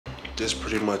this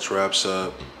pretty much wraps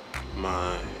up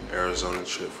my Arizona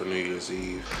trip for New Year's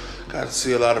Eve. Got to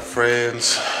see a lot of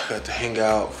friends, got to hang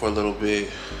out for a little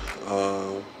bit,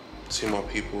 see my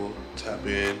people, tap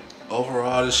in.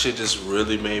 Overall, this shit just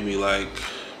really made me like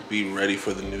be ready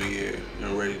for the new year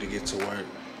and ready to get to work.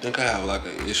 I think I have like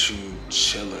an issue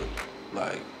chilling.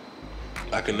 Like,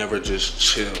 I can never just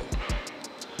chill.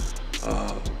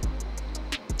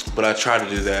 But I try to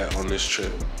do that on this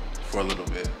trip for a little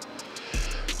bit.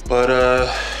 But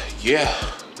yeah,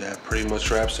 that pretty much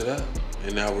wraps it up.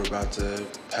 And now we're about to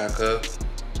pack up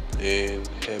and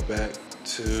head back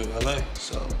to LA.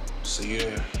 So see you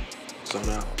there. Zone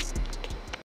out.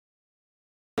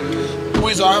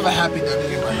 Boys, I have a happy day to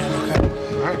get my hand, okay?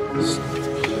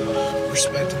 Alright.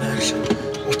 Respect and action.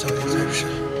 We'll tell you that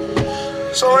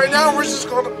shit. So right now we're just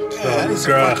going to I need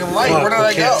some fucking light. Where did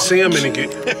I go? See him in again.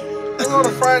 We're going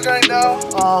to Fried right now.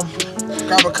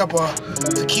 Grab a couple of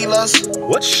tequilas.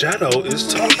 What shadow is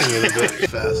talking in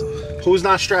the Who's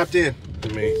not strapped in?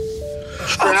 Me.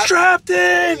 I'm strapped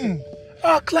in.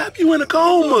 I'll clap you in a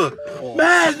coma.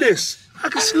 Madness. I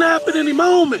can snap at any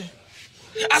moment.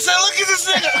 I said, look at this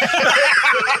nigga.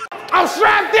 I'm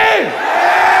strapped in.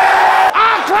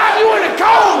 I'll clap you in a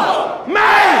coma.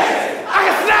 Man, I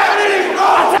can snap at any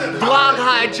moment. Blog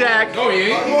hijack. Oh,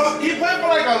 yeah. He played for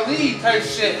like a league type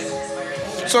shit.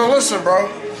 So listen, bro.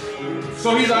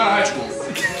 So he's out of high school.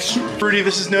 Rudy,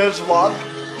 this is Nov's vlog.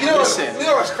 You know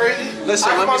what's crazy?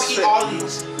 Listen, I let me can spit. eat all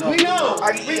these. We know.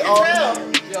 I can eat all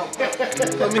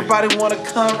these. Everybody wanna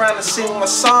come around and sing my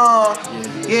song.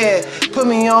 Yeah, put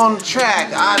me on the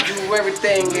track. I do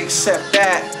everything except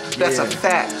that. That's a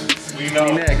fact. We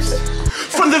know. Next.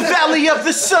 From the Valley of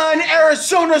the Sun,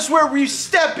 Arizona's where we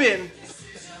steppin'.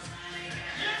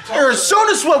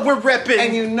 Arizona's what we're reppin'.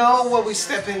 And you know what we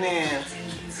steppin' in.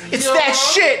 It's that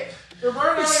shit.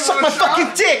 Suck my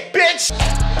fucking dick, bitch.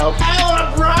 I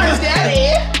wanna bronze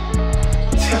daddy.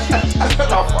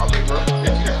 Oh, fuck me, bro.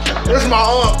 This is my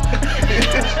aunt.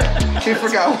 She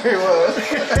forgot where he was.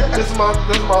 This is my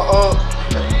aunt.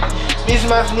 These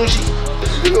my Fanucci.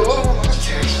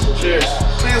 Cheers.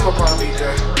 Please look on me,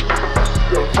 Jay.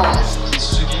 You're a boss.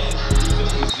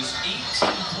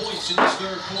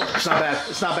 It's not bad.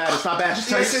 It's not bad. It's not bad. Just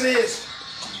Yes, it is.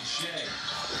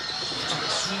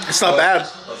 It's not bad.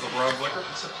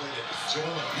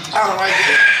 I don't like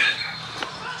it.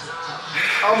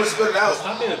 I'm gonna spit it out.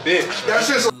 Stop being a bitch. That's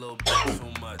just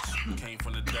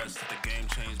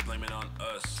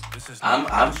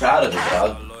I'm proud of it,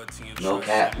 dog. No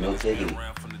cap, no taking.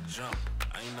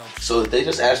 So if they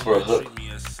just asked for a hook,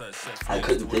 I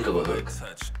couldn't think of a hook.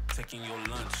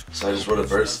 So I just wrote a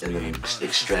verse and then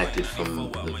extracted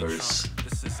from the verse.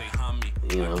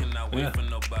 You know? Yeah.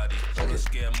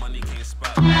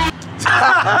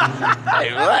 Hey,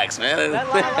 relax, man. That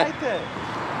line right there.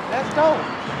 That's dope.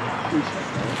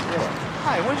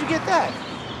 Hi, where'd you get that?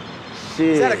 Shit.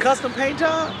 Is that a custom paint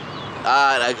job?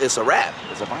 It's a rap.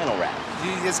 It's a vinyl rap.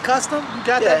 It's custom? You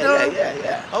got that done?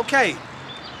 Yeah. Okay.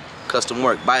 Custom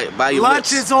work. Buy your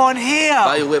Lunch whips. is on here.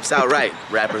 Buy your whips outright,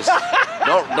 rappers.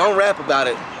 Don't rap about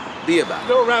it. Be about it.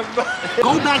 Don't rap about it.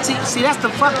 Go back to, see, that's the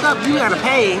fucked up. You got a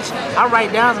page. I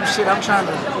write down some shit. I'm trying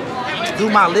to do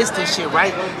my list and shit,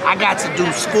 right? I got to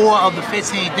do score of the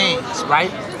 15 things,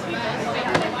 right?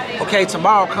 Okay,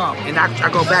 tomorrow come, and I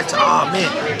go back to, oh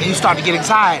man, and you start to get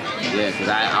anxiety. Yeah, because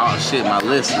oh shit, my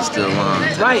list is still on.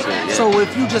 Right, Shit, yeah. so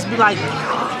if you just be like,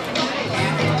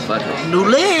 Fuck it. new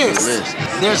list. New list.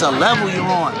 There's a level you're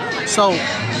on. So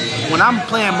when I'm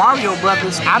playing Mario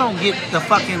Brothers, I don't get the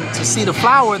fucking, to see the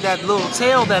flower, that little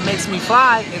tail that makes me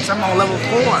fly, I'm on level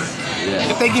 4.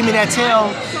 Yeah. If they give me that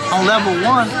tail on level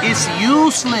 1, it's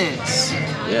useless.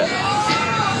 Yeah.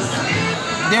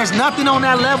 There's nothing on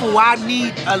that level where I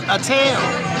need a tail.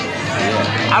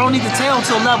 Yeah. I don't need the tail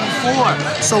until level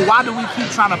 4. So why do we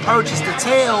keep trying to purchase the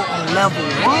tail on level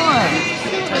 1?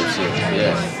 Type shit.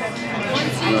 Yeah.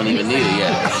 You don't even need it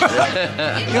yet.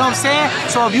 You know what I'm saying?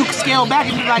 So if you scale back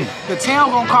and be like, the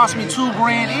tail gonna cost me $2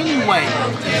 grand anyway.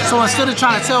 So instead of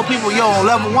trying to tell people, yo, on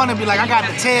level 1, and be like, I got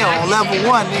the tail on level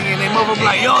 1, nigga, and they mother be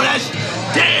like, yo, that's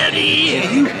daddy.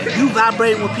 And you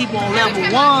vibrate with people on level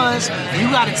 1s, and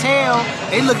you got a tail.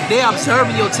 They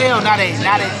observing your tail. Now they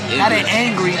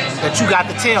angry that you got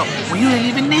the tail when you didn't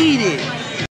even need it.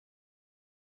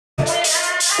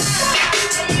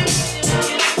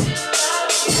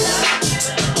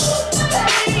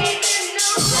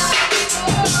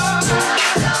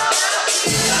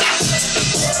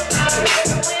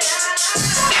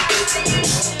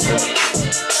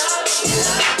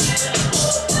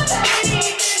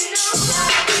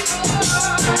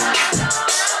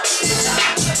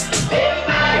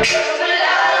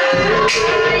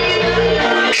 Everybody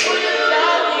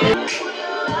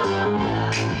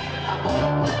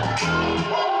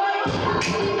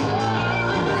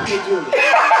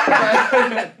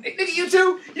Nigga, you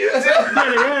too?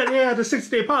 Yeah, the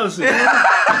 60-day policy.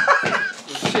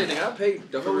 Shit, nigga, I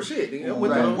paid the whole shit. Nigga, I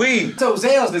went to We. So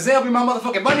Zales, the Zale be my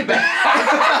motherfucking money back.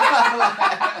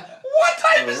 What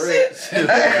type of shit?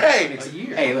 Hey.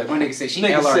 Hey, look, my nigga said she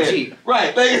Nigga LRG. said,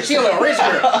 right, nigga. She a little rich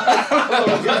girl.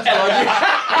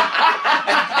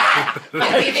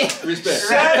 Respect.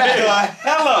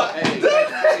 Hella. Hey,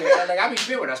 like, I be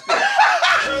spit when I spit.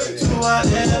 Do I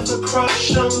ever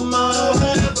crush your mind?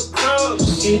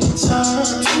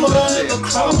 Anytime. Do I ever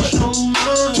crush your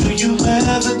mind? Do you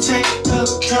ever take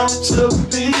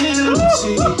accountability?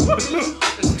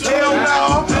 Hell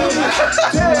no.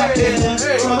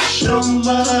 Crush your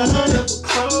mind.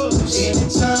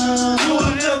 Anytime. Do I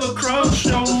ever crush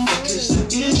your mind? Is the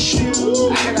issue?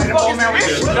 Fucking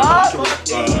issue, dog.